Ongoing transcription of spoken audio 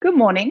Good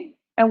morning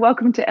and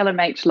welcome to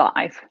LMH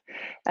Live.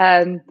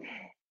 Um,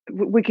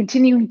 we're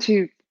continuing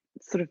to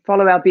sort of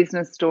follow our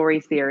business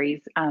story series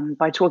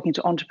by talking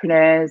to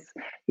entrepreneurs,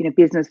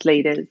 business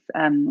leaders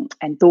and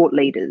thought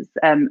leaders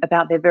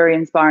about their very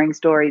inspiring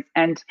stories.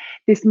 And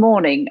this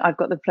morning, I've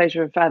got the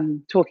pleasure of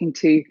talking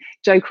to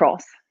Joe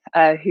Cross,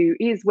 who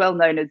is well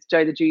known as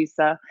Joe the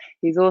Juicer.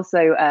 He's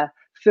also a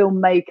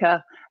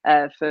filmmaker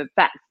for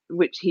Fat,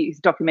 which his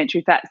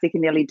documentary Fat, Sick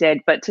and Nearly Dead.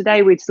 But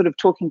today we're sort of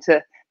talking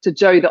to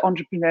Joe the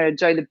entrepreneur,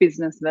 Joe the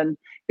businessman,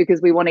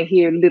 because we want to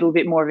hear a little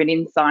bit more of an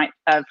insight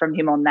from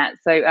him on that.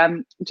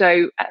 So,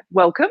 Joe,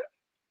 welcome.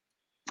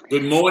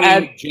 Good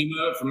morning,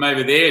 Gemma, from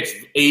over there. It's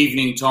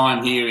evening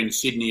time here in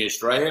Sydney,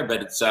 Australia,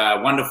 but it's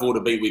wonderful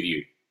to be with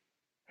you.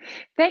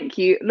 Thank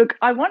you. Look,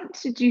 I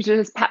wanted you to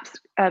just perhaps,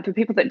 for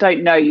people that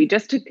don't know you,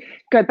 just to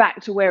go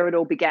back to where it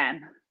all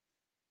began.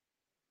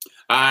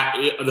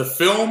 The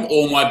film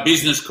or my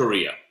business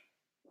career?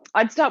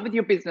 I'd start with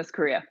your business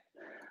career.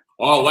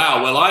 Oh,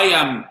 wow. Well,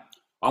 I'm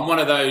one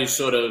of those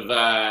sort of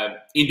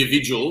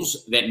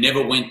individuals that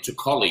never went to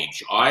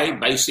college. I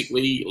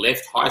basically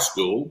left high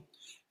school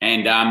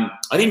and I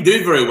didn't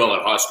do very well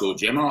at high school,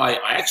 Gemma.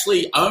 I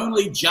actually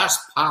only just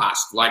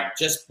passed, like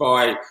just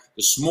by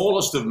the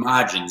smallest of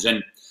margins.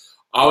 And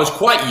I was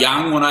quite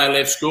young when I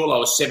left school. I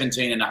was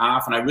 17 and a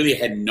half and I really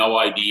had no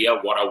idea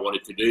what I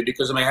wanted to do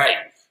because, hey,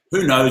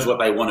 who knows what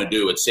they want to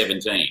do at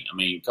 17?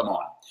 Come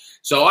on.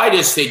 So I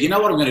just said, you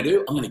know what I'm going to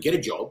do? I'm going to get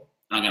a job.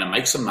 I'm going to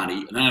make some money,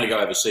 and then I'm going to go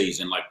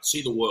overseas and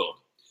see the world.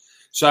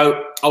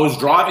 So I was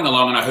driving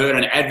along and I heard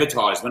an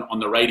advertisement on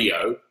the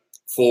radio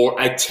for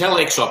a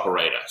telex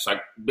operator. So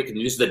this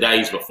is the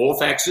days before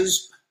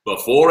faxes,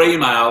 before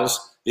emails.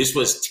 This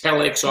was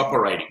telex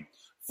operating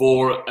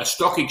for a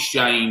stock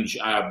exchange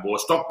or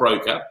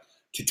stockbroker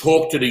to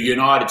talk to the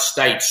United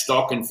States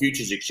Stock and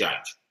Futures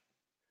Exchange.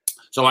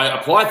 So I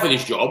applied for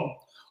this job.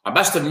 I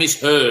must have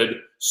misheard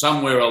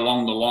somewhere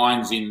along the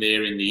lines in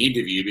there in the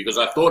interview because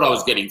I thought I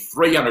was getting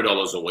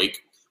 $300 a week.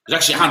 It was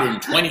actually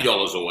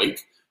 $120 a week.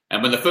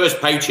 And when the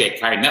first paycheck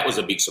came, that was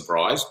a big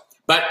surprise.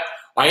 But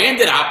I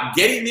ended up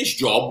getting this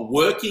job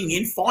working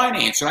in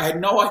finance. And I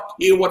had no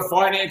idea what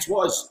finance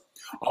was.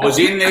 I was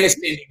in there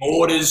sending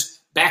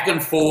orders back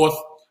and forth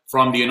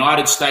from the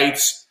United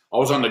States. I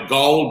was on the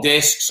gold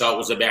desk, so it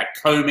was about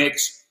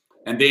Comex.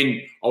 And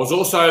then I was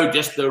also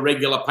just the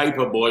regular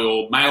paper boy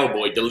or mail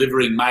boy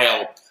delivering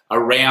mail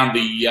around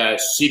the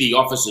city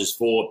offices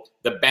for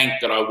the bank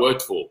that I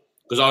worked for.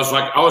 Because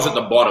I was at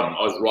the bottom.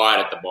 I was right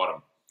at the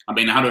bottom.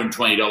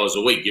 $120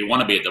 a week. You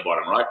want to be at the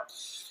bottom, right?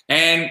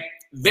 And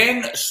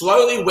then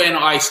slowly when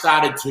I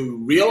started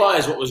to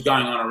realize what was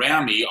going on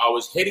around me, I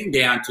was heading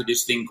down to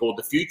this thing called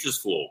the futures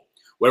floor,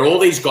 where all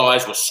these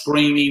guys were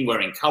screaming,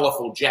 wearing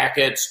colorful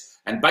jackets,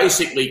 and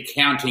basically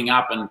counting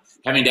up and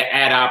having to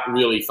add up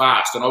really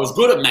fast. And I was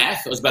good at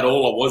math. That was about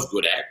all I was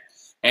good at.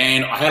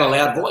 And I had a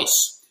loud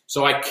voice.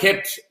 So I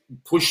kept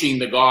pushing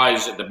the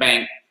guys at the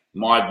bank,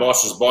 my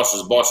boss's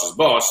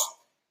boss,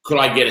 could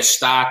I get a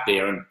start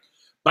there? And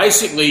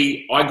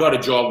basically, I got a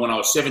job when I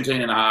was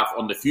 17 and a half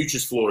on the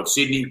futures floor of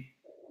Sydney.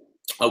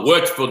 I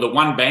worked for the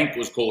one bank, it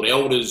was called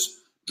Elders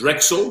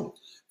Drexel,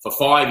 for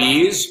 5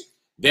 years.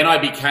 Then I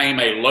became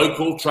a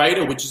local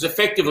trader, which is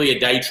effectively a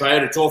day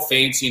trader. It's all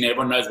fancy and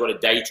everyone knows what a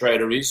day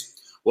trader is.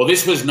 Well,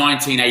 this was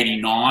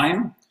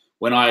 1989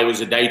 when I was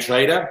a day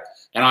trader.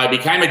 And I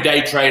became a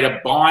day trader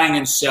buying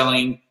and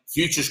selling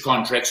futures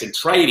contracts and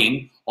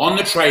trading on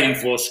the trading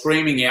floor,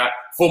 screaming out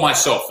for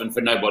myself and for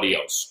nobody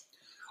else.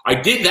 I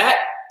did that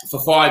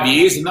for 5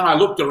 years, and then I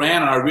looked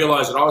around and I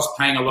realized that I was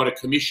paying a lot of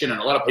commission and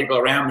a lot of people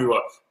around me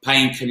were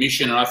paying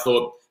commission, and I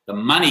thought the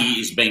money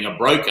is being a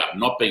broker,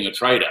 not being a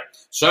trader.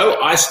 So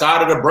I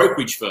started a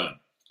brokerage firm,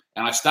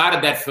 and I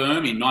started that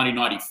firm in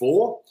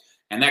 1994,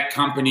 and that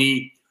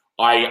company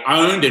I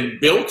owned and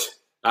built.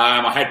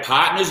 I had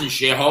partners and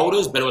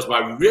shareholders, but it was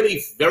my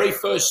really very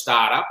first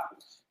startup,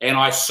 and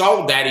I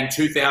sold that in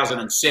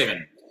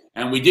 2007,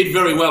 and we did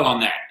very well on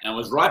that, and it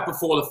was right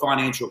before the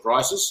financial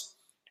crisis.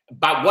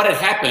 But what had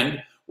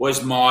happened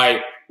was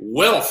my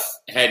wealth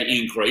had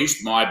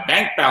increased, my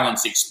bank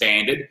balance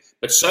expanded,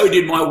 but so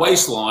did my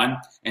waistline,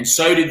 and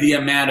so did the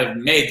amount of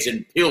meds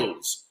and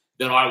pills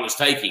that I was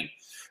taking.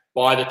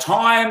 By the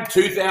time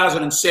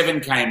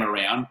 2007 came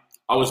around,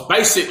 I was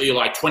basically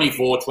like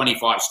 24,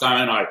 25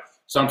 stone. I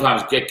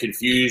sometimes get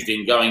confused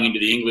in going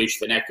into the English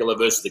vernacular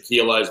versus the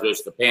kilos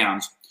versus the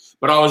pounds.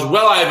 But I was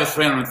well over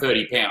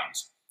 330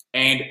 pounds.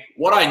 And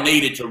what I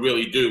needed to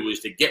really do was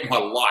to get my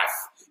life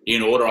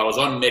in order. I was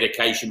on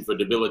medication for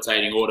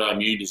debilitating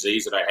autoimmune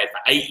disease that I had for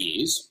 8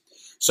 years.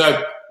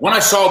 So when I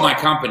sold my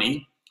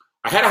company,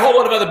 I had a whole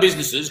lot of other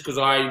businesses because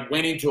I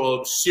went into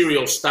a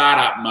serial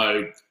startup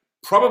mode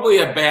probably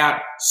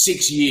about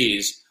 6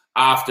 years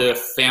after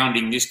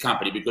founding this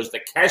company, because the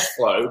cash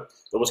flow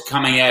that was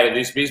coming out of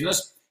this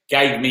business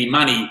gave me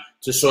money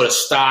to sort of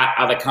start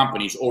other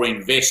companies or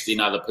invest in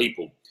other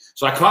people.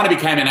 So I kind of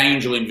became an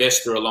angel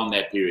investor along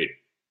that period.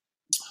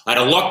 I had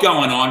a lot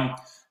going on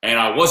and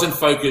I wasn't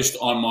focused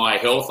on my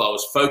health. I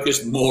was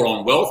focused more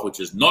on wealth, which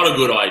is not a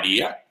good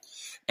idea.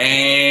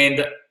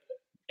 And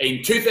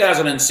in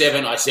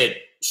 2007, I said,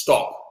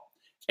 stop.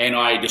 And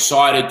I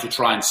decided to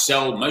try and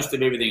sell most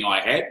of everything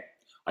I had.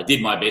 I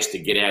did my best to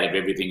get out of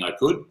everything I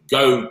could,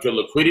 go to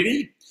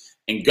liquidity,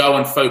 and go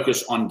and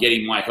focus on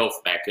getting my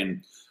health back.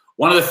 And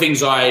one of the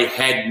things I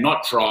had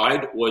not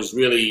tried was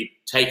really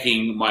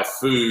taking my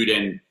food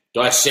and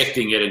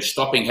dissecting it and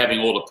stopping having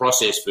all the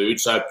processed food.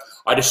 So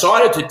I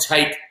decided to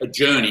take a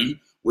journey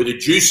with a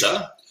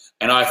juicer,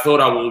 and I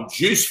thought I will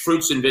juice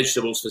fruits and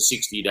vegetables for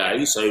 60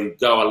 days, so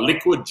go a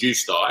liquid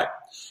juice diet,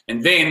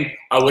 and then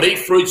I would eat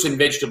fruits and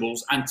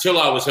vegetables until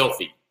I was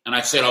healthy. And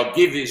I said, I'll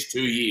give this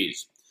 2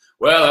 years.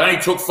 Well, it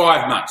only took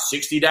 5 months,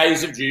 60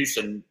 days of juice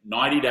and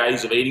 90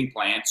 days of eating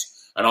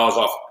plants, and I was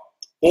off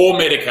all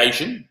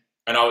medication,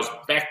 and I was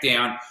back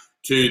down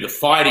to the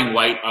fighting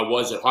weight I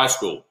was at high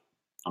school.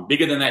 I'm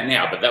bigger than that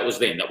now, but that was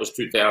then. That was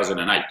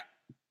 2008.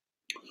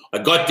 I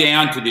got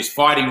down to this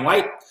fighting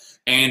weight,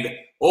 and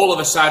all of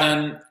a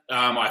sudden,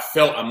 I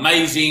felt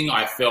amazing.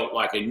 I felt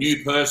like a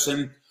new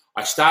person.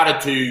 I started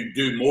to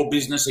do more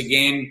business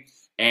again,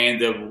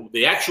 and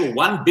the actual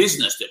one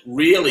business that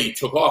really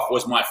took off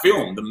was my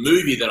film, the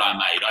movie that I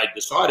made. I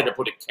decided to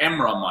put a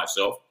camera on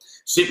myself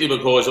simply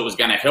because it was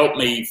going to help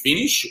me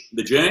finish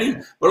the journey,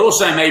 but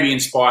also maybe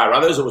inspire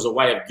others. It was a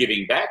way of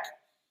giving back.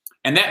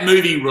 And that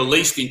movie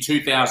released in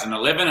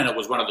 2011, and it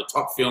was one of the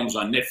top films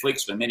on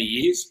Netflix for many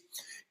years.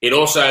 It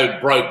also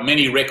broke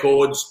many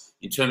records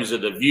in terms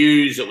of the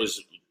views. It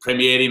was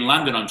premiered in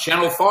London on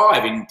Channel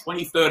 5 in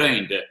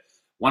 2013 to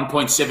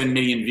 1.7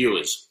 million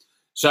viewers.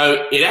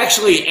 So it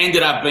actually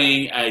ended up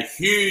being a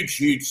huge,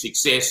 huge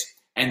success.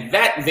 And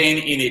that then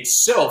in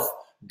itself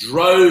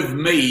drove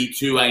me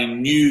to a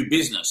new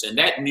business. And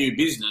that new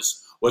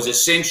business was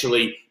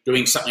essentially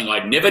doing something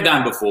I'd never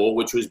done before,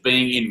 which was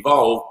being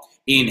involved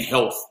in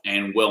health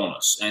and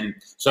wellness. And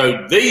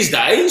so these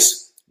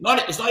days,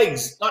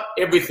 it's not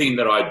everything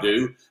that I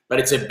do, but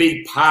it's a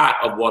big part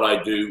of what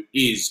I do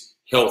is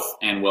health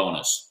and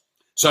wellness.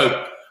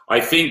 So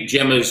I think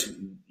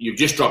you've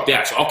just dropped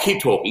out. So I'll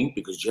keep talking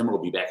because Gemma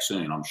will be back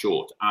soon, I'm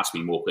sure, to ask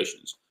me more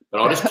questions.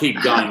 But I'll just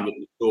keep going with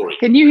the story.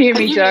 Can you hear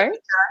me, Joe?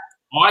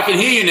 Oh, I can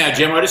hear you now,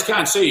 Gemma. I just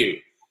can't see you.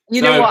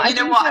 You know what?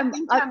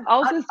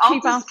 I'll just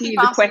keep asking you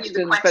the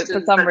questions, but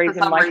for some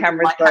reason my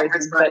camera's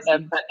frozen.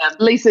 But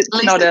at least it's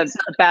not a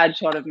bad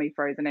shot of me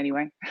frozen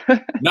anyway.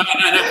 No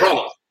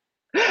problem.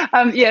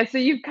 Yeah, so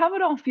you've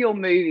covered off your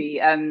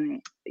movie,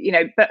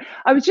 but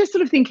I was just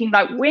sort of thinking,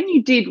 like, when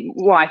you did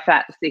Why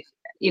Fat, Sick,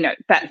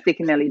 Fat, Sick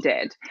and Nearly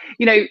Dead,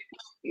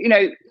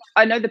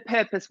 I know the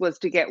purpose was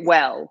to get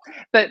well,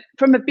 but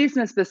from a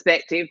business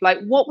perspective, like,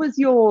 what was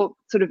your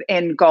sort of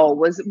end goal?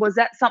 Was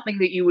that something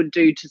that you would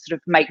do to sort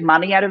of make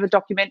money out of a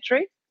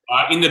documentary?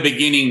 In the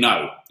beginning,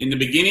 no. In the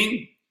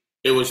beginning,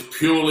 it was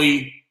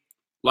purely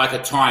like a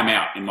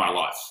timeout in my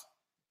life.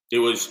 It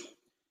was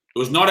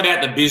not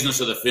about the business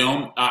of the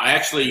film. I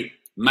actually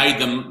made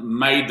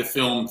the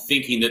film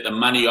thinking that the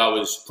money I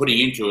was putting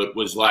into it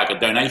was like a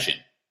donation.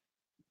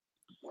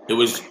 It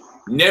was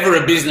never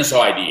a business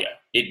idea.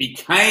 It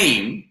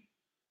became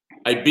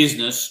a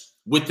business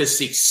with the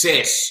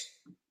success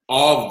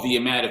of the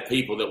amount of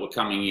people that were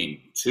coming in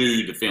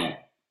to the film.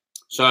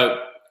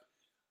 So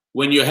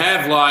when you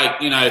have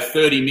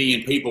 30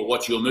 million people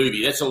watch your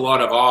movie, that's a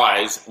lot of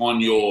eyes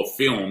on your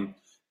film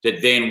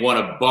that then want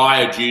to buy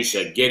a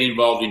juicer, get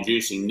involved in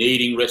juicing,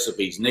 needing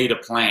recipes, need a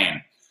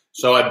plan.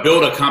 So I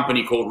built a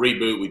company called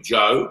Reboot with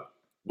Joe,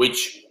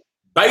 which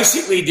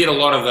basically did a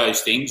lot of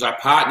those things. I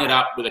partnered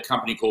up with a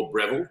company called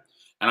Breville,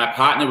 and I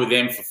partnered with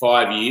them for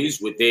 5 years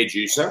with their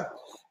juicer.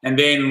 And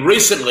then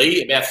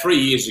recently, about 3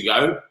 years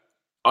ago,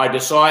 I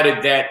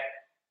decided that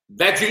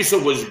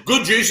juicer was a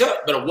good juicer,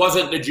 but it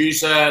wasn't the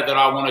juicer that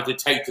I wanted to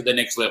take to the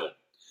next level.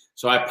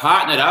 So I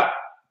partnered up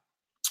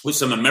with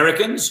some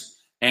Americans,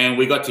 and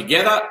we got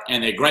together,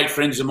 and they're great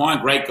friends of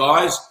mine, great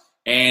guys,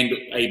 and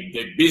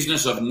the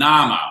business of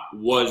Nama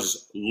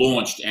was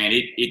launched, and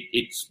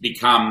it's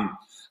become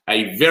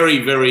a very,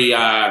 very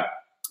a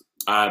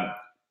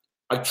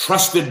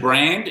trusted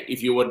brand,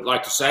 if you would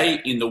like to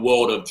say, in the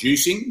world of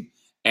juicing.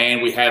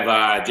 And we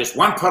have just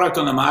one product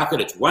on the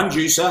market. It's one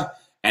juicer,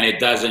 and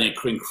it does an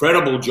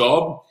incredible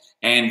job.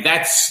 And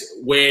that's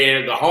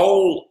where the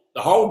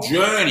whole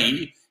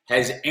journey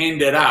has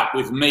ended up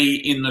with me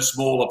in the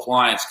small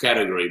appliance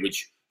category,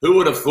 which who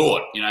would have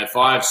thought,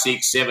 5,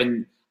 6,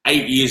 7,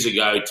 8 years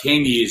ago,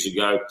 10 years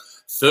ago,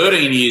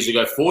 13 years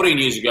ago, 14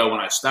 years ago when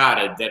I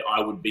started, that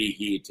I would be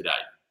here today.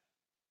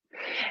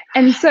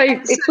 And so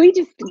if we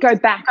just go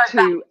back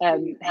to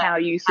how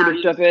you sort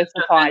of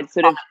diversified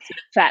sort of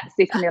Fat,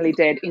 Sick and Nearly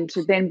Dead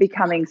into then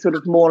becoming sort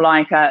of more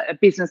like a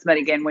businessman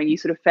again, when you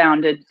sort of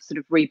founded sort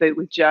of Reboot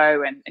with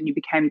Joe and you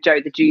became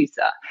Joe the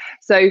Juicer.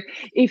 So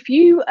if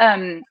you,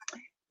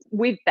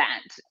 with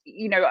that,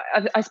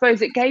 I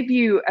suppose it gave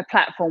you a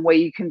platform where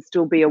you can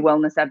still be a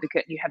wellness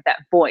advocate and you have that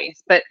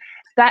voice. But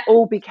that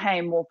all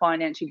became more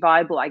financially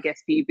viable, I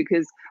guess, for you,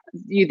 because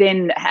you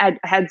then had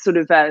sort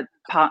of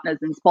partners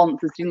and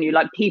sponsors, didn't you?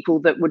 Like people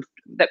that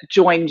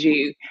joined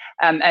you,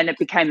 and it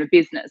became a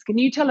business. Can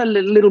you tell a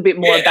little bit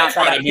more about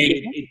that? Right. I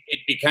mean, it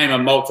became a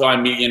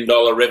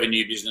multi-million-dollar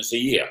revenue business a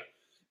year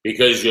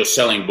because you're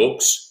selling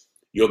books,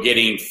 you're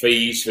getting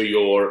fees for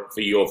your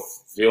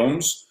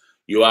films,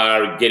 you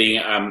are getting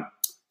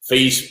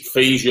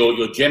fees.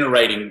 You're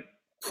generating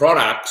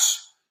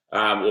products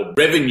or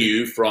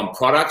revenue from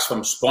products,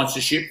 from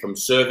sponsorship, from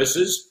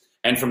services,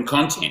 and from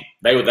content.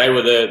 They were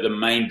the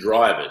main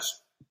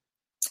drivers.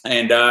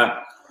 And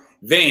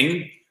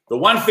then the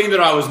one thing that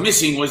I was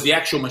missing was the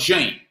actual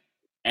machine.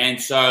 And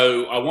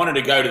so I wanted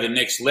to go to the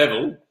next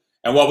level.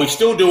 And while we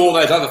still do all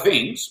those other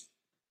things,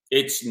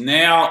 it's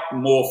now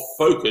more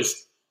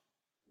focused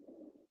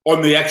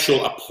on the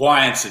actual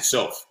appliance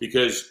itself.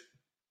 Because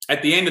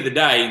at the end of the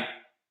day,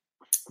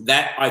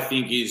 that I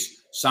think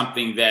is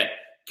something that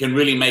can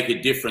really make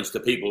a difference to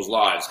people's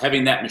lives.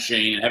 Having that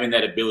machine and having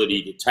that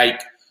ability to take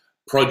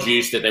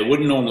produce that they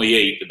wouldn't normally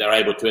eat, that they're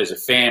able to, as a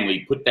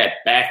family, put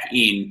that back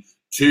in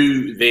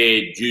to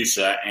their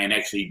juicer and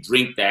actually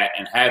drink that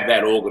and have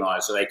that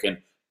organized so they can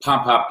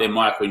pump up their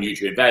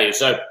micronutrient value.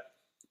 So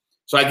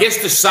I guess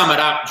to sum it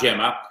up,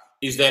 Gemma,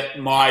 is that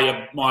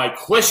my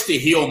quest to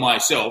heal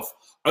myself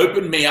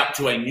opened me up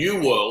to a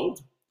new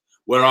world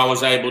where I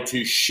was able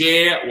to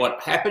share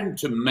what happened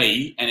to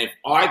me. And if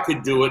I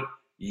could do it,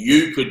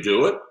 you could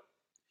do it.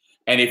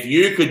 And if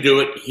you could do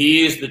it,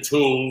 here's the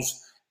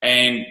tools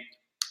and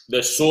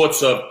the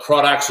sorts of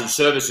products and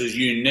services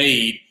you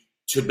need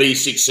to be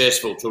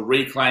successful, to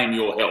reclaim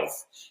your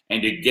health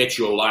and to get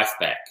your life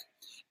back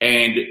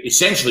and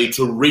essentially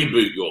to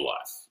reboot your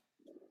life.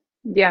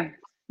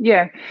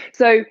 Yeah.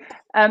 So,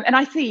 and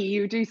I see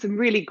you do some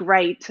really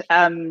great,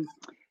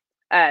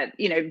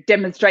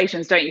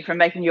 demonstrations, don't you? From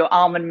making your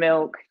almond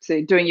milk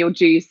to doing your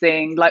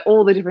juicing, like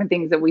all the different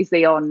things that we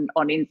see on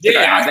Instagram.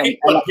 Yeah, I think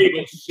what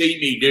people see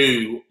me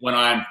do when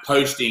I'm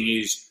posting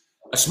is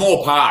a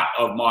small part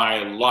of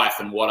my life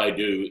and what I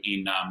do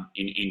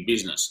in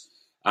business.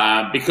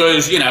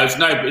 Because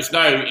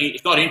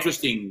it's not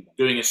interesting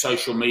doing a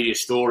social media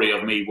story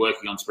of me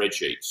working on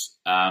spreadsheets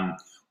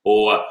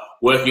or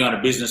working on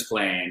a business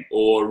plan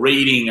or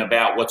reading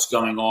about what's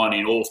going on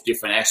in all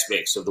different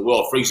aspects of the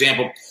world. For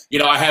example,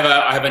 I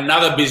have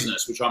another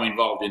business which I'm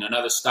involved in,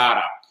 another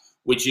startup,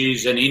 which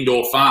is an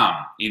indoor farm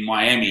in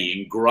Miami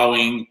in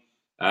growing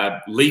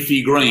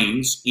leafy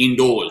greens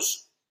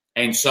indoors.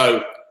 And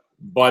so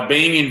by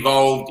being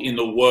involved in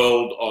the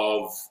world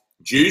of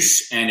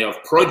juice and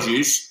of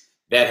produce,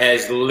 that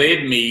has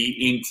led me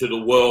into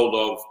the world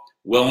of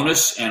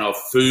wellness and of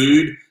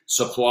food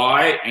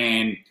supply,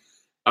 and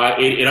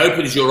it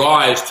opens your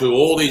eyes to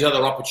all these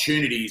other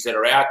opportunities that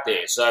are out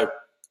there. So,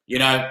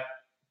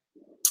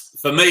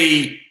 for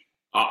me,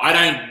 I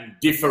don't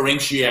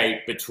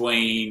differentiate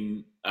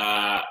between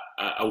a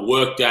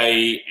work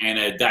day and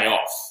a day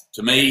off.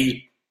 To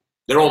me,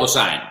 they're all the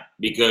same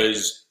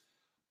because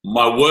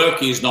my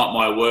work is not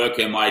my work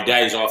and my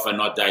days off are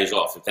not days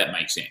off, if that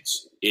makes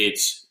sense.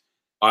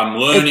 I'm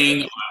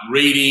learning, I'm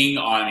reading,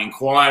 I'm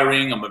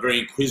inquiring, I'm a very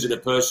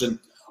inquisitive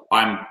person.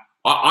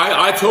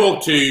 I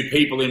talk to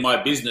people in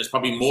my business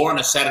probably more on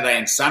a Saturday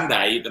and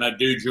Sunday than I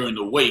do during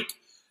the week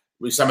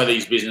with some of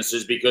these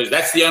businesses because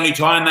that's the only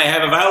time they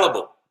have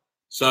available.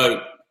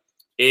 So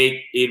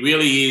it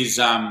really is,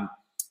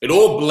 it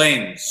all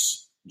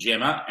blends,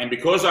 Gemma. And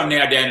because I'm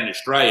now down in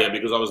Australia,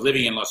 because I was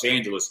living in Los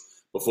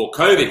Angeles before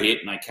COVID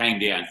hit and I came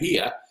down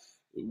here,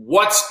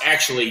 what's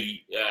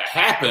actually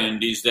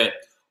happened is that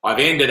I've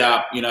ended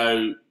up,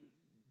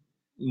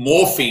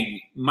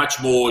 morphing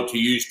much more to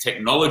use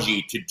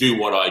technology to do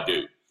what I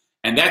do.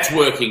 And that's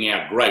working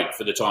out great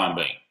for the time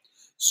being.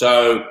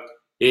 So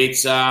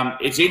it's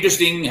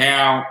interesting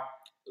how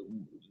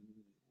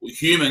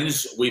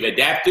humans, we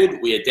adapt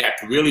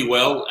really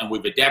well, and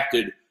we've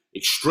adapted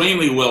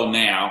extremely well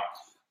now.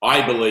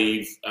 I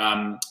believe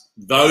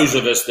those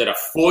of us that are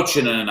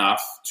fortunate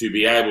enough to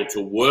be able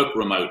to work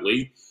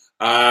remotely,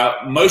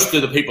 most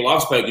of the people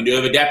I've spoken to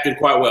have adapted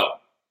quite well.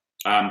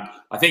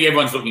 I think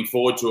everyone's looking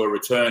forward to a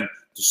return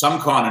to some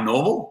kind of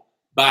normal,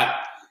 but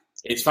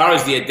as far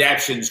as the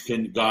adaptions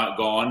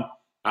gone,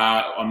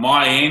 on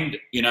my end,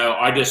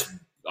 I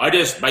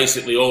just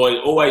basically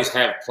always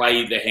have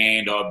played the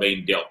hand I've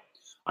been dealt.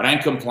 I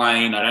don't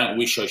complain. I don't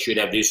wish I should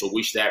have this or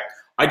wish that.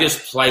 I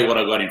just play what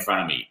I got in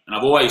front of me. And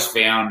I've always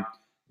found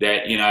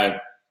that,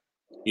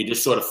 you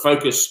just sort of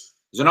focus.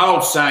 There's an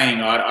old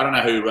saying, I don't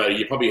know who wrote it,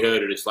 you probably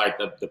heard it. It's like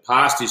the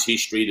past is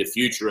history, the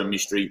future a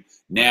mystery,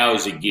 now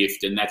is a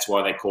gift, and that's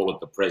why they call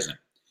it the present.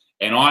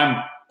 And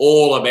I'm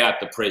all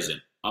about the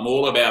present. I'm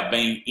all about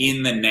being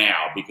in the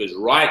now, because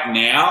right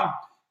now,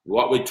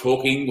 what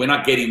we're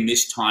not getting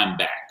this time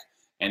back.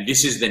 And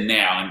this is the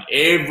now. And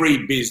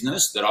every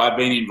business that I've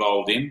been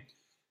involved in,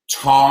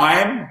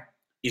 time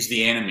is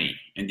the enemy.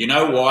 And you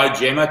know why,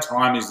 Gemma,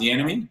 time is the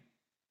enemy?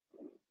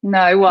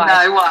 No,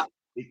 why?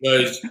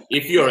 Because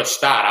if you're a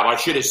startup, I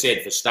should have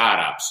said for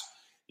startups,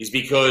 is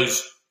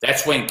because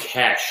that's when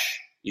cash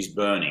is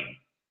burning.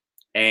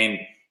 and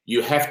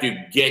you have to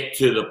get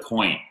to the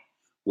point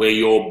where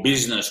your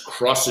business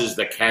crosses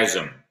the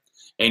chasm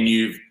and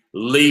you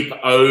leap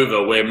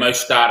over where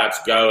most startups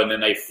go and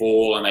then they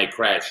fall and they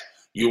crash.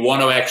 You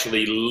want to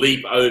actually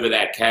leap over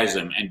that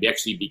chasm and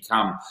actually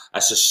become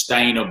a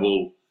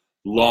sustainable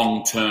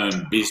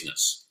long-term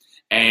business.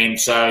 And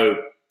so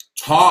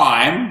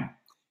time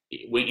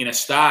in a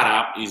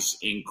startup is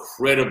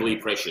incredibly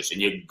precious,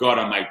 and you've got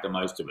to make the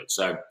most of it.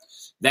 So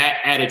that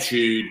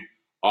attitude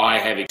I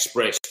have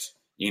expressed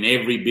in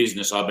every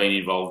business I've been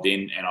involved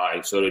in, and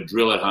I sort of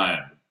drill it home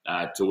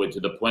to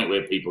the point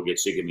where people get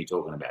sick of me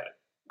talking about it.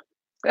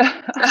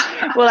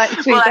 Well,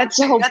 actually, that's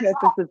the whole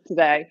purpose of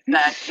today.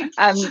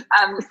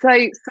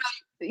 So,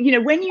 you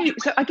know,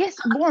 so I guess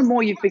more and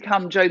more you've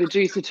become Joe the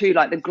Juicer too,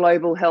 like the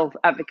global health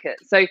advocate.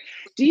 So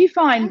do you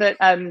find that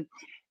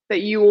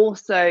that you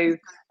also,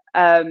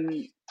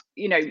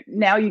 you know,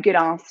 now you get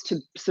asked to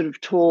sort of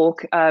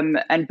talk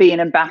and be an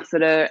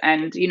ambassador,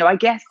 and, you know, I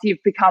guess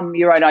you've become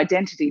your own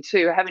identity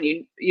too, haven't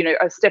you? You know,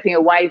 stepping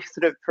away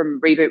sort of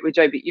from Reboot with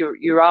Joe, but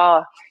you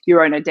are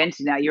your own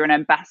identity now. You're an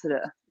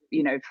ambassador,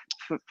 you know,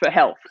 for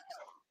health.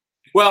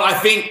 Well, I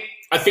think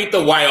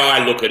the way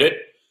I look at it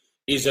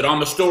is that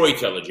I'm a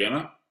storyteller,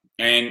 Gemma,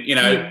 and, you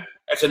know,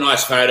 that's a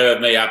nice photo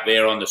of me up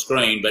there on the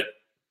screen, but,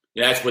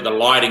 you know, that's where the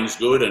lighting's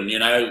good, and, you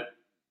know,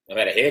 I've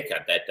had a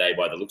haircut that day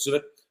by the looks of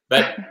it.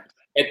 But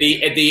at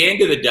the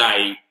end of the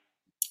day,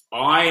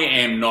 I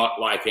am not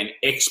like an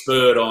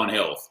expert on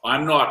health.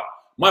 I'm not.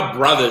 My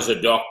brother's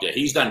a doctor.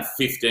 He's done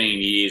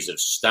 15 years of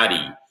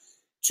study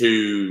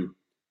to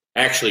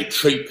actually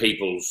treat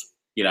people's,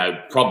 you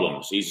know,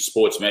 problems. He's a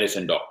sports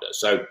medicine doctor.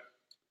 So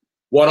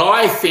what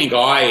I think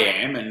I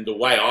am, and the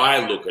way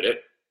I look at it,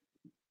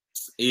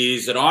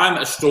 is that I'm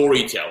a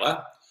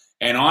storyteller,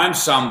 and I'm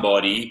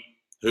somebody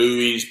who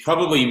is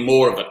probably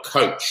more of a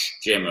coach,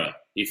 Gemma,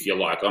 if you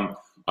like. I'm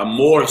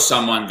more of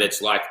someone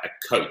that's like a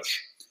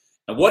coach.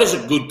 And what does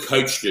a good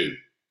coach do?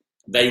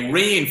 They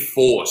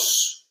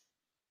reinforce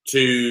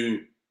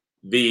to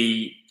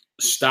the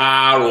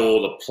star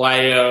or the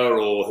player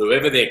or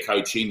whoever they're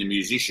coaching, the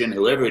musician,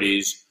 whoever it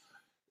is.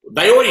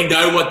 They already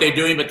know what they're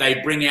doing, but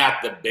they bring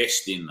out the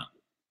best in them.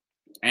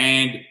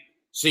 And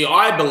see,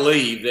 I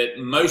believe that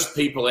most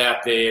people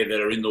out there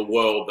that are in the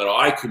world that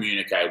I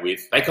communicate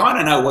with, they kind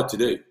of know what to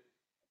do.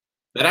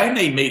 They don't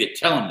need me to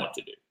tell them what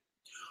to do.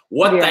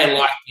 What they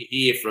like to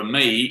hear from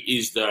me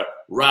is the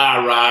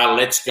rah,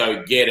 let's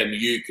go get them,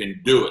 you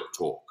can do it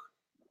talk.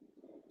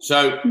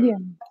 So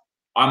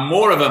I'm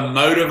more of a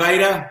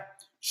motivator,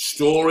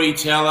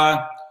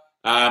 storyteller,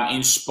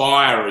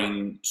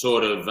 inspiring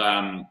sort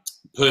of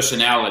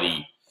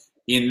personality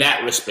in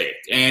that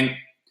respect. And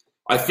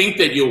I think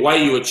that your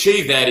way you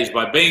achieve that is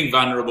by being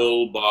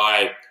vulnerable,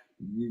 by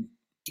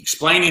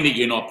explaining that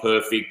you're not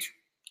perfect,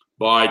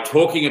 by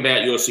talking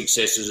about your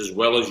successes as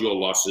well as your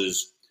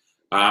losses,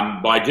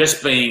 by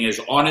just being as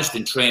honest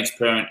and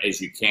transparent as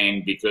you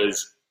can,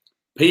 because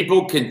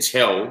people can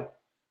tell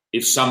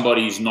if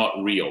somebody's not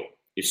real.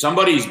 If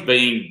somebody's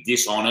being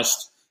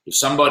dishonest, if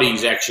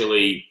somebody's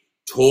actually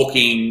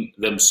talking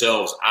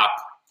themselves up,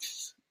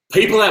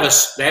 people have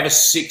a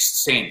sixth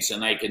sense,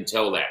 and they can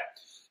tell that.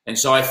 And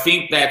so I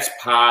think that's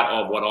part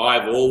of what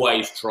I've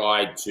always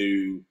tried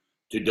to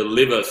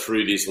deliver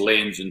through this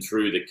lens and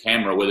through the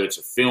camera, whether it's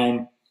a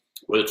film,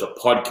 whether it's a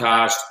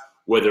podcast,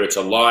 whether it's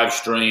a live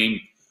stream,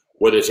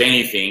 whether it's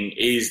anything,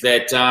 is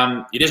that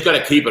you just got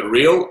to keep it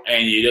real,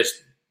 and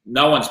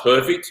no one's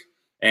perfect.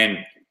 And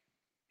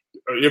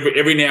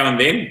every now and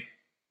then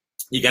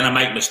you're going to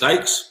make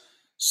mistakes.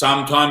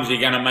 Sometimes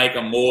you're going to make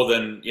them more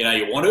than, you know,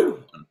 you want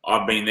to.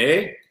 I've been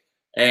there.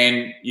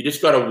 And you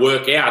just got to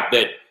work out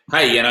that,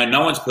 hey, you know,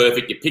 no one's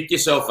perfect. You pick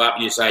yourself up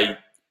and you say,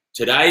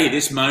 today,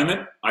 this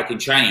moment, I can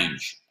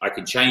change. I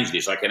can change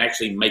this. I can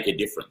actually make a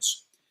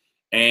difference.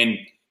 And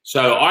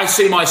so I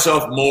see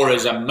myself more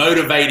as a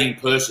motivating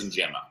person,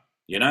 Gemma,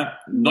 you know,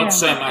 not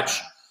so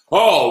much,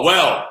 oh,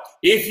 well,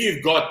 if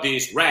you've got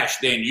this rash,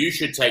 then you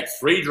should take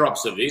 3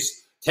 drops of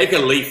this, take a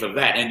leaf of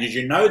that. And did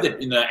you know that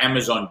in the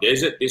Amazon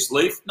desert, this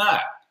leaf? No,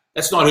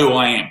 that's not who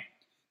I am.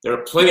 There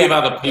are plenty of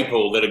other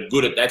people that are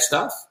good at that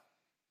stuff.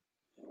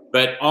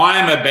 But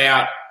I'm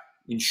about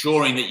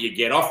ensuring that you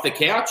get off the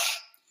couch,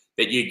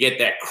 that you get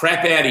that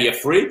crap out of your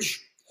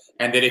fridge,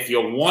 and that if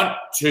you want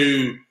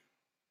to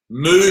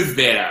move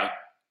better,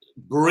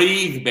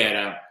 breathe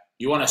better,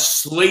 you want to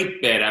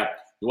sleep better,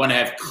 you want to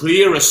have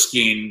clearer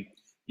skin,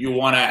 you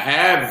want to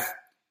have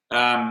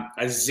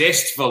a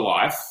zest for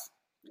life,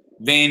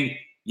 then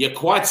you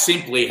quite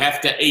simply have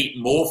to eat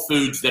more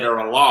foods that are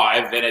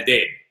alive than are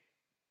dead.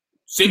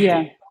 Simple.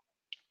 Yeah.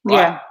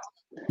 Right?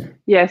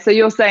 Yeah, so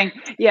you're saying,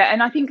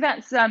 and I think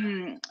that's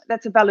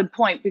a valid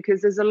point,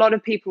 because there's a lot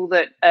of people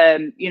that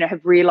you know,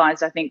 have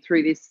realised, I think,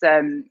 through this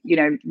you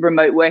know,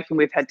 remote working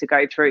we've had to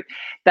go through,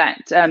 that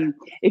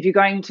if you're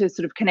going to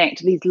sort of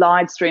connect these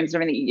live streams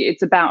and everything,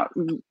 it's about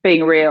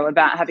being real,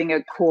 about having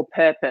a core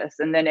purpose,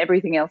 and then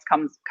everything else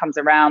comes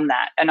around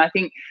that. And I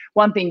think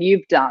one thing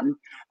you've done,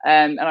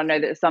 and I know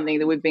that's something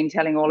that we've been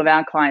telling all of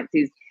our clients,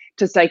 is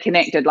to stay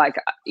connected. Like,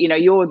 you know,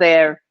 you're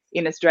there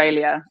in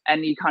Australia,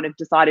 and you kind of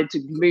decided to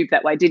move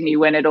that way, didn't you,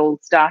 when it all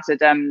started,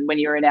 when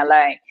you were in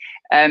LA?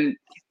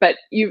 But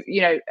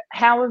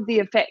how have the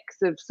effects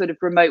of sort of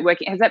remote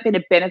working, has that been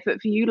a benefit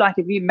for you? Like,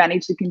 have you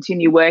managed to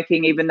continue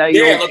working even though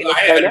you're look, in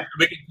Australia?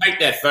 we can take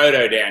that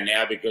photo down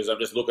now because I'm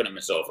just looking at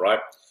myself, right?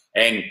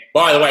 And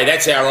by the way,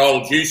 that's our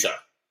old juicer.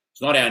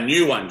 It's not our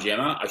new one,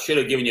 Gemma. I should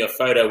have given you a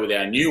photo with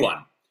our new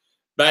one.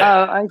 But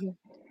okay.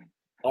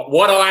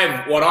 what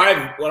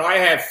I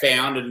have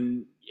found,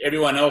 and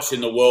everyone else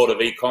in the world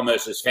of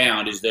e-commerce has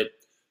found, is that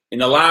in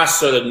the last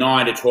sort of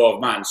 9 to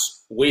 12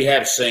 months, we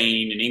have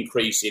seen an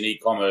increase in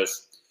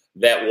e-commerce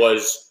that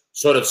was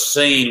sort of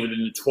seen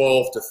within the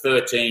 12 to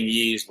 13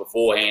 years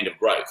beforehand of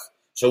growth.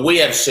 So we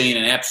have seen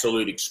an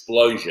absolute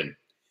explosion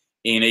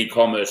in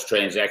e-commerce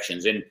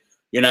transactions. And,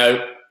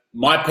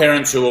 my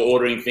parents who are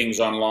ordering things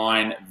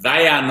online,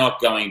 they are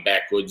not going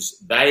backwards.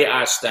 They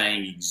are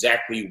staying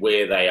exactly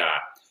where they are.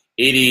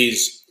 It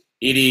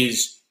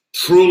is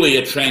truly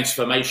a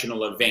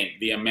transformational event,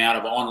 the amount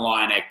of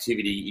online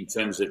activity in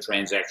terms of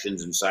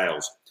transactions and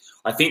sales.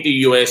 I think the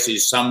US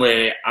is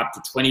somewhere up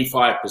to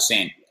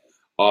 25%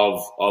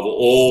 of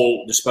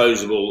all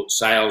disposable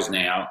sales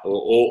now, or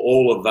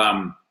all of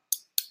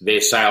their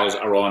sales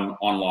are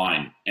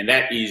online. And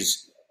that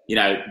is,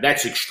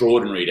 that's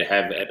extraordinary to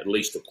have at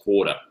least a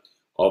quarter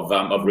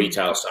of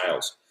retail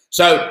sales.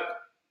 So,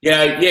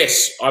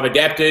 yes, I've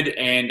adapted,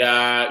 and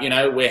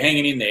we're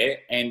hanging in there.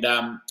 And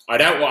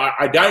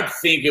I don't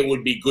think it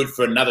would be good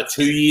for another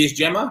 2 years,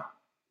 Gemma.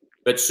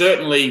 But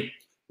certainly,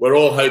 we're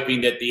all hoping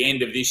that the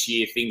end of this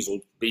year things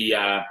will be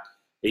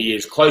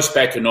as close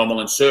back to normal,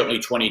 and certainly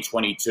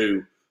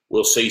 2022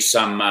 we'll see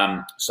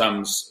some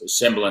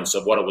semblance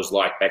of what it was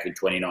like back in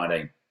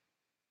 2019.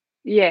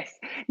 Yes.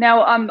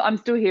 Now, I'm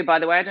still here, by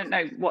the way. I don't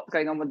know what's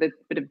going on with the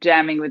bit of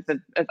jamming with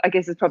I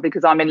guess it's probably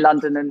because I'm in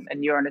London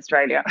and you're in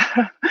Australia.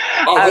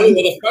 Oh,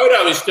 really? Well, the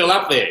photo is still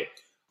up there.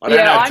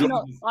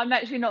 I'm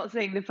actually not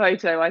seeing the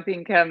photo. I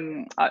think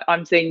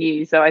I'm seeing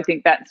you, so I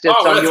think that's just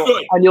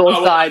on your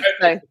side.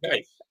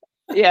 Okay.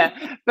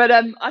 Yeah, but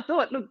I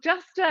thought, look,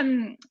 just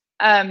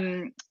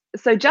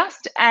so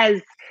just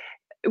as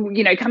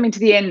coming to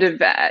the end of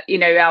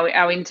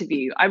our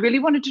interview, I really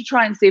wanted to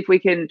try and see if we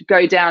can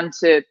go down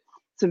to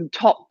some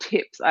top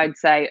tips, I'd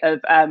say,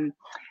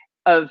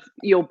 of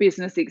your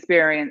business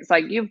experience.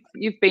 Like,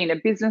 you've been a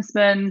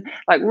businessman,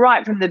 like,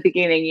 right from the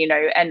beginning,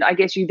 and I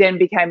guess you then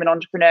became an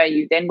entrepreneur.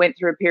 You then went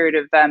through a period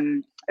of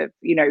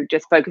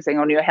just focusing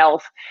on your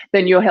health.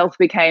 Then your health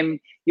became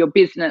your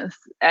business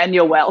and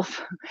your wealth.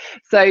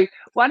 So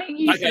why don't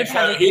you here's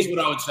what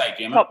I would say,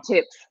 Gemma. Top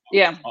tips.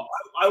 Yeah.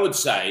 I would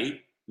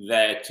say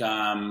that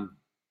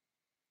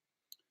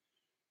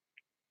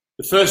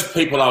the first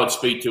people I would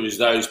speak to is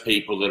those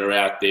people that are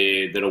out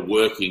there that are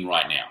working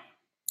right now.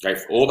 Okay,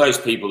 for all those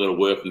people that are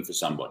working for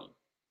somebody,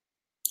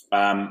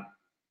 I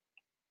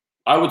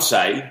would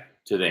say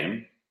to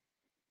them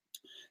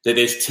that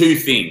there's two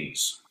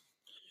things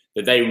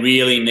that they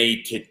really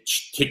need to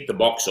tick the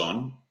box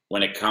on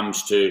when it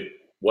comes to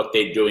what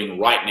they're doing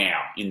right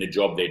now in the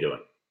job they're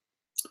doing.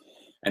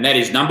 And that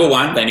is, number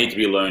one, they need to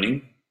be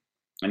learning.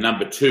 And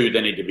number two,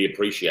 they need to be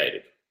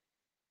appreciated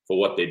for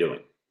what they're doing.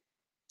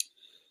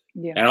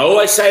 Yeah. And I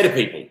always say to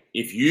people,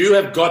 if you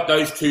have got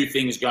those two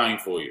things going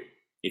for you,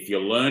 if you're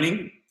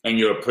learning and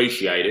you're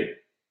appreciated,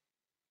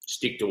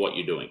 stick to what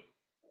you're doing.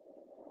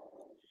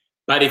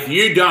 But if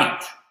you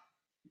don't,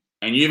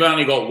 and you've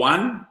only got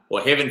one,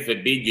 or heaven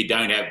forbid you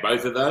don't have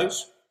both of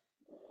those,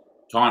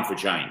 time for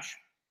change.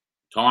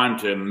 Time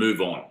to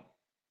move on.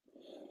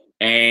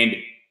 And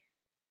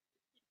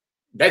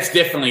that's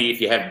definitely if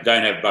you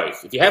don't have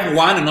both. If you have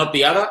one and not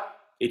the other,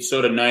 it's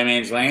sort of no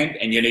man's land,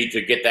 and you need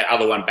to get that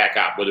other one back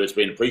up, whether it's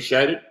been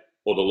appreciated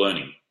or the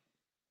learning.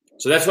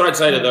 So that's what I'd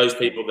say to those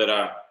people that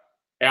are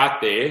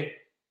out there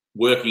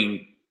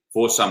working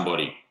for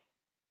somebody.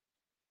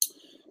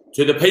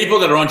 To the people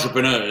that are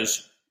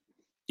entrepreneurs,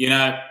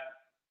 the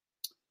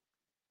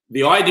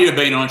idea of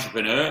being an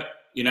entrepreneur,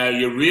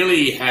 you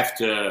really have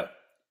to,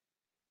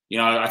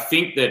 I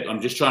think that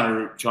I'm just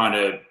trying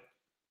to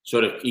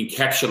sort of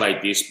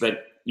encapsulate this,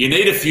 but you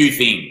need a few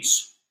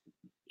things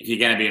if you're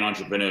going to be an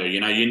entrepreneur.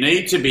 You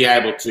need to be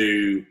able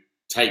to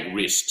take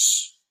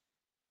risks.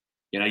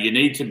 You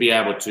need to be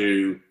able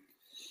to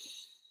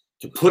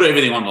put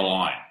everything on the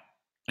line.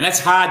 And that's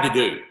hard to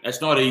do.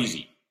 That's not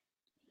easy.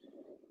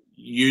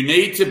 You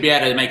need to be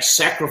able to make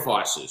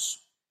sacrifices,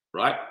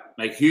 right?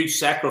 Make huge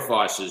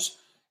sacrifices,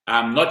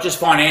 not just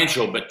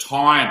financial, but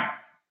time,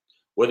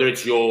 whether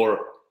it's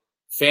your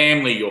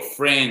family, your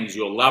friends,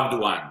 your loved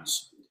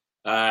ones,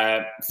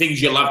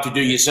 things you love to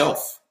do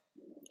yourself.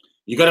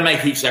 You've got to make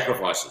huge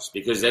sacrifices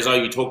because, as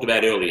you talked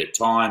about earlier,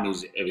 time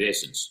is of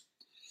essence.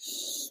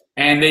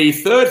 And the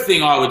third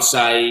thing I would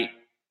say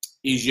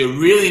is you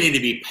really need to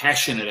be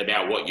passionate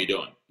about what you're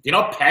doing. If you're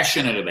not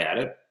passionate about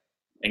it,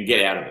 then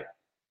get out of it.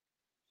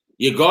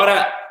 You got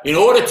to, in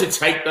order to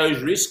take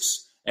those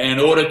risks and in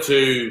order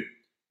to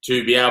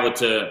be able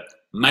to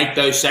make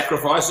those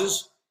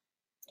sacrifices,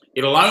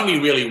 it'll only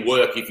really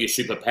work if you're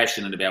super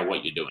passionate about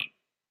what you're doing.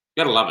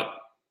 You got to love it.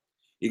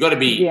 You got to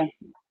be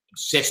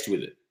obsessed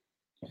with it.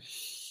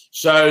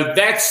 So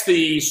that's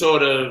the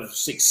sort of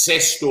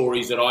success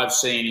stories that I've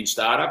seen in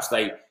startups.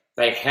 They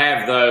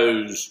have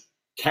those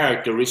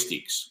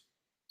characteristics.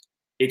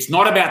 It's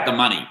not about the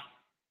money.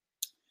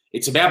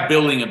 It's about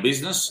building a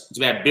business. It's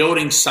about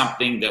building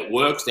something that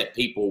works, that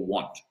people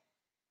want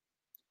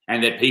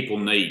and that people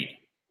need,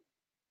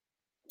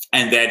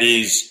 and that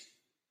is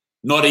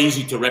not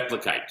easy to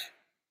replicate.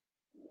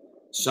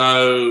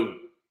 So,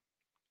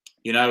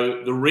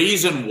 the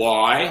reason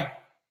why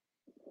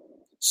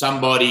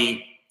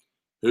somebody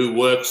who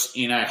works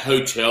in a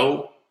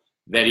hotel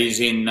that is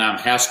in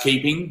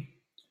housekeeping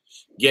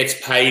gets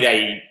paid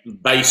a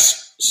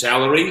base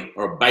salary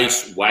or a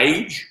base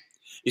wage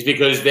is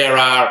because there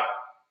are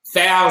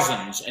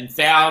thousands and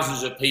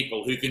thousands of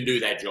people who can do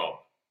that job.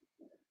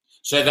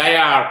 So they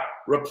are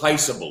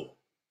replaceable.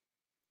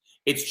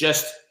 It's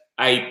just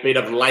a bit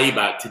of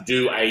labor to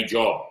do a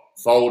job,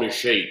 fold a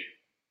sheet,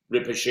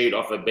 rip a sheet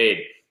off a bed,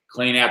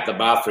 clean out the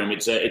bathroom.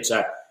 It's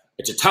a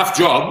tough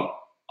job.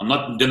 I'm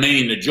not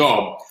demeaning the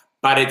job,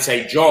 but it's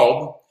a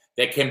job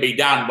that can be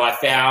done by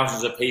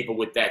thousands of people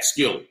with that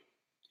skill.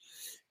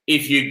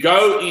 If you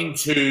go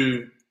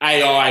into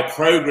AI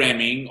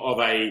programming of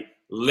a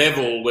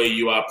level where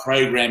you are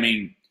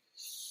programming,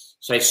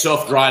 say,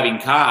 self-driving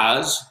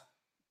cars,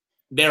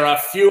 there are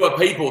fewer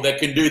people that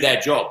can do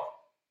that job.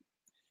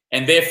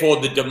 And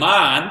therefore the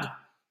demand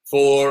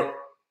for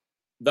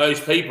those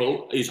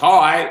people is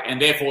high,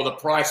 and therefore the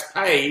price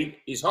paid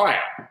is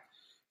higher.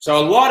 So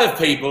a lot of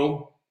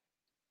people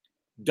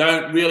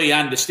don't really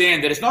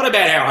understand that it's not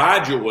about how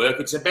hard you work,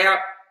 it's about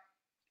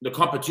the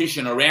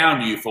competition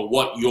around you for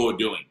what you're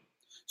doing.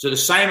 So the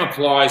same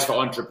applies for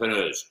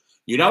entrepreneurs.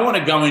 You don't want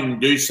to go in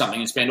and do something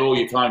and spend all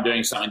your time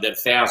doing something that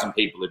 1,000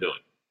 people are doing.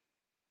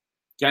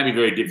 It's going to be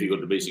very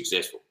difficult to be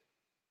successful.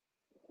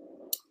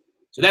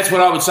 So that's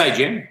what I would say,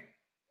 Jen.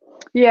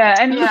 Yeah,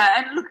 and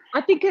look,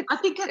 I think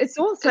it's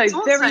also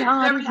very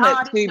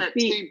hard to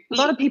be. A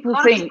lot of people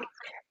think.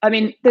 I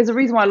mean, there's a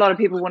reason why a lot of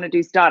people want to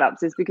do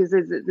startups is because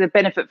there's the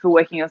benefit for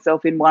working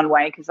yourself in one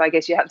way, because I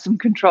guess you have some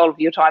control of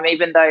your time,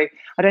 even though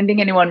I don't think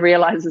anyone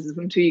realizes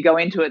until you go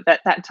into it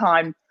that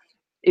time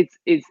it's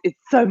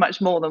so much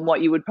more than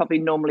what you would probably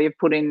normally have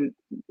put in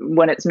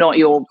when it's not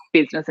your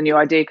business and your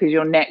idea, because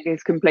your neck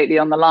is completely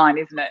on the line,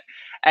 isn't it?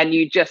 And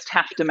you just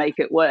have to make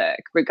it work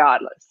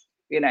regardless,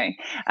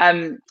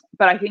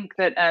 But I think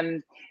that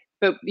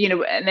but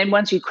and then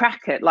once you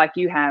crack it, like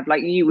you have,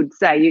 like you would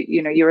say,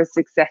 you're a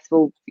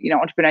successful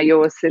entrepreneur,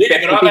 you're a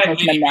successful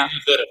businessman now.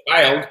 That have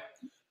failed.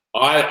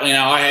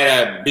 I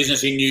had a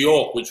business in New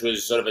York which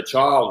was sort of a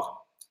child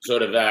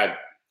sort of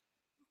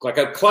like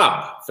a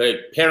club for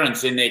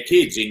parents and their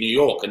kids in New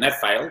York, and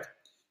that failed.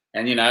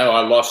 And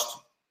I lost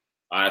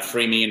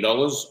 $3 million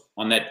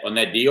on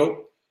that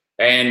deal.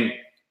 And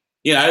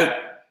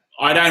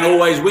I don't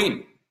always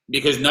win,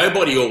 because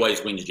nobody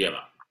always wins,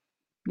 Gemma.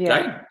 Yeah.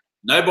 Okay?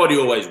 Nobody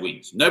always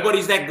wins.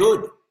 Nobody's that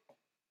good.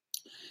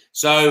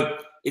 So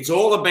it's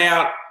all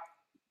about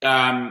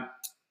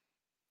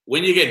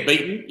when you get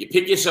beaten, you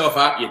pick yourself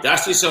up, you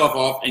dust yourself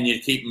off, and you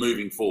keep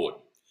moving forward.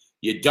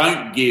 You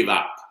don't give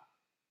up.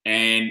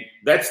 And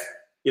that's,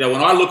 when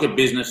I look at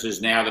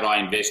businesses now that I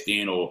invest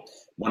in or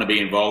want to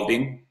be involved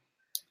in,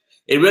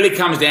 it really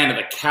comes down to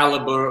the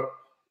caliber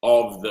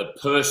of the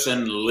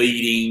person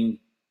leading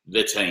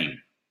the team.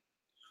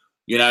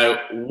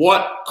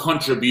 What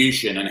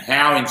contribution and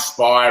how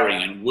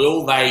inspiring, and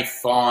will they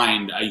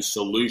find a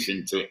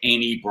solution to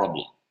any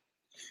problem?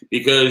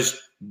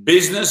 Because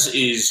business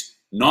is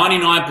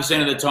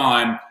 99% of the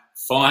time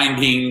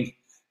finding,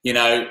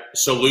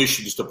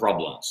 solutions to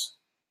problems.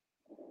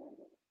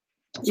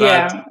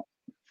 So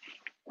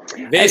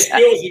there's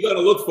skills you've got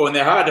to look for, and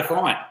they're hard to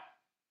find.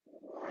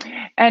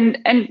 And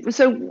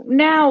so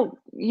now,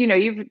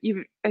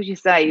 you've as you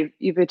say,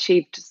 you've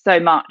achieved so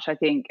much, I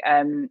think,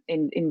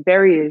 in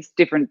various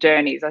different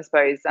journeys, I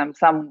suppose,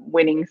 some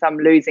winning, some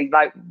losing.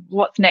 Like,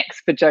 what's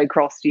next for Joe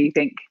Cross, do you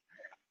think?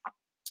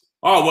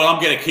 Oh, well,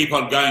 I'm going to keep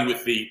on going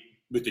with the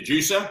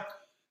juicer.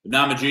 The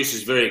Nama Juice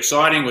is very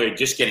exciting. We're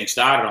just getting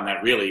started on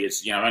that, really.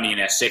 It's, only in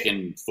our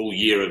second full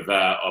year of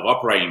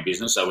operating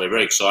business, so we're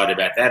very excited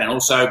about that. And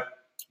also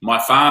my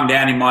farm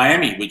down in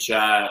Miami, which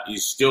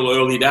is still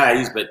early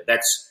days, but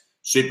that's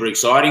super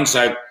exciting.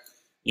 So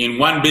in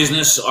one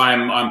business,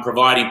 I'm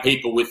providing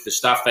people with the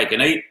stuff they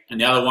can eat, and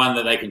the other one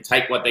that they can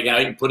take what they're going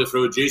to eat and put it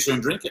through a juicer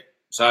and drink it.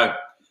 So,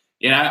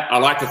 I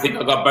like to think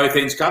I've got both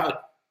ends covered.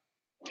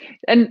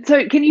 And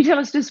so can you tell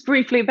us just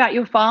briefly about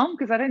your farm?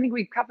 Because I don't think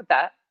we've covered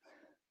that.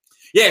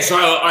 Yeah, so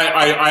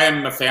I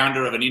am a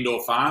founder of an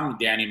indoor farm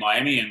down in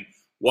Miami, and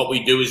what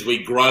we do is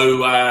we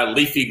grow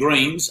leafy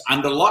greens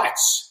under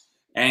lights,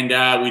 and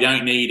we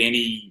don't need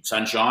any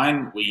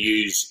sunshine. We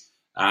use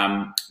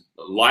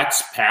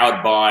lights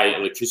powered by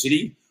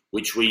electricity,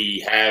 which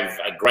we have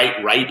a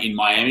great rate in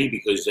Miami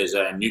because there's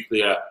a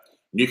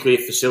nuclear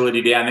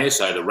facility down there,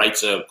 so the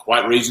rates are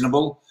quite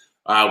reasonable.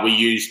 We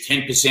use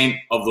 10%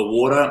 of the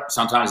water,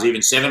 sometimes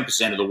even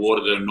 7% of the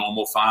water that a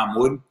normal farm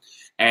would.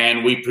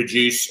 And we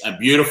produce a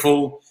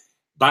beautiful,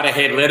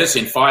 butterhead lettuce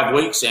in 5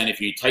 weeks. And if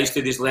you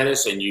tasted this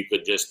lettuce and you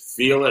could just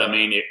feel it, I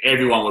mean,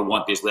 everyone would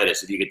want this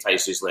lettuce if you could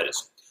taste this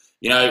lettuce.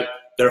 You know,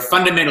 there are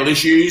fundamental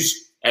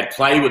issues at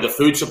play with the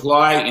food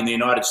supply in the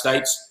United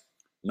States.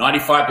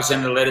 95%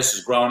 of the lettuce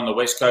is grown on the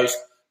West Coast.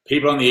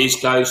 People on the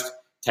East Coast,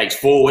 takes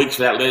 4 weeks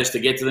for that lettuce to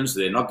get to them, so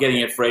they're not getting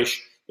it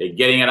fresh. They're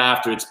getting it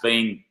after it's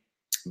been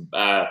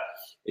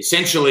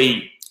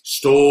essentially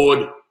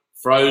stored,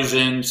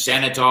 frozen,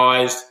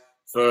 sanitized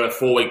for a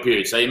 4-week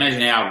period. So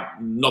imagine how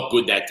not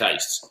good that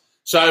tastes.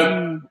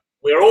 So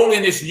we're all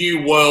in this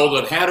new world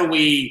of how do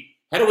we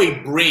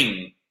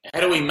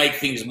make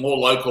things more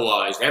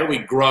localized? How do we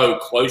grow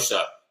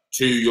closer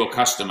to your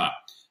customer?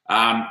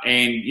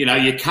 And, you know,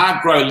 you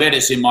can't grow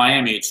lettuce in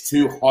Miami. It's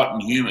too hot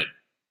and humid,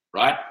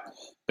 right?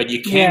 But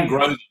you can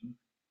grow them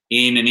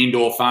in an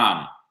indoor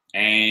farm.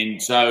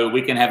 And so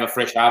we can have a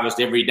fresh harvest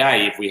every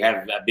day if we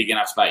have a big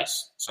enough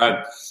space.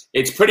 So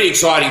it's pretty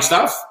exciting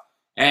stuff.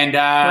 And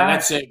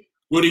that's a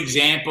good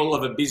example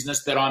of a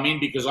business that I'm in,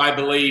 because I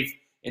believe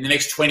in the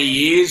next 20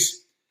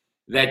 years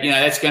that, you know,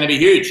 that's going to be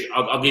huge.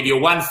 I'll give you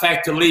one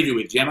fact to leave you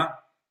with, Gemma.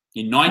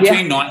 In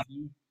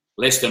 1990,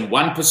 less than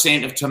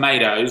 1% of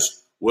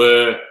tomatoes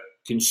were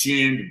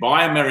consumed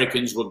by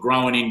Americans were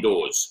grown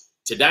indoors.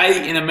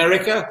 Today in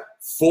America,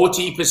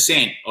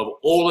 40% of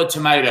all the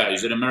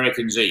tomatoes that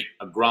Americans eat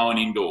are grown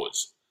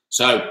indoors.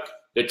 So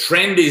the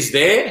trend is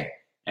there,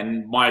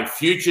 and my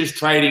futures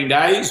trading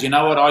days, you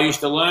know what I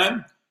used to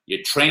learn?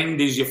 Your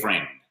trend is your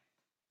friend.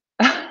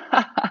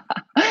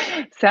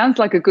 Sounds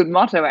like a good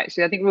motto,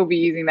 actually. I think we'll be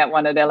using that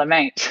one at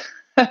LMH.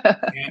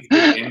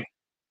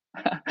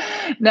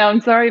 Now,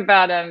 I'm sorry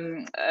about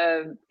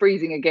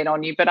freezing again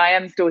on you, but I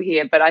am still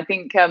here. But I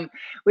think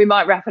we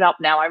might wrap it up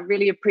now. I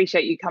really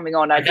appreciate you coming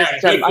on.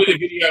 Hopefully the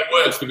video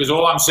works, because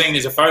all I'm seeing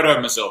is a photo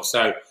of myself.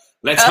 So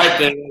let's hope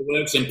that it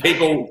works, and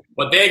people,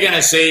 what they're going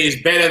to see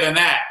is better than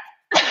that.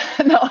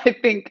 No, I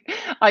think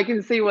I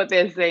can see what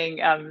they're seeing.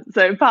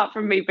 So apart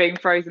from me being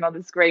frozen on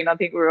the screen, I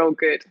think we're all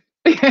good.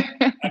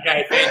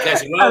 Okay,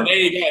 fantastic. Well, there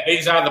you go.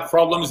 These are the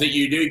problems that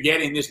you do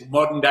get in this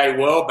modern day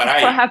world. But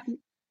hey, what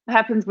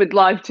happens with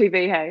live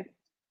TV, hey?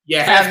 You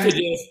have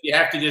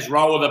to just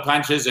roll with the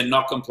punches and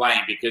not complain,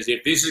 because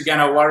if this is going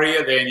to worry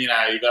you, then, you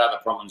know, you've got other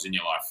problems in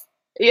your life.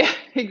 Yeah,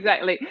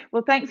 exactly.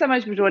 Well, thanks so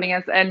much for joining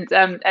us, and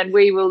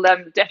we will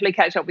definitely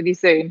catch up with you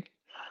soon.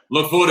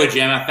 Look forward to it,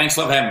 Gemma. Thanks a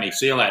lot for having me.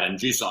 See you later, and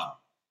juice on.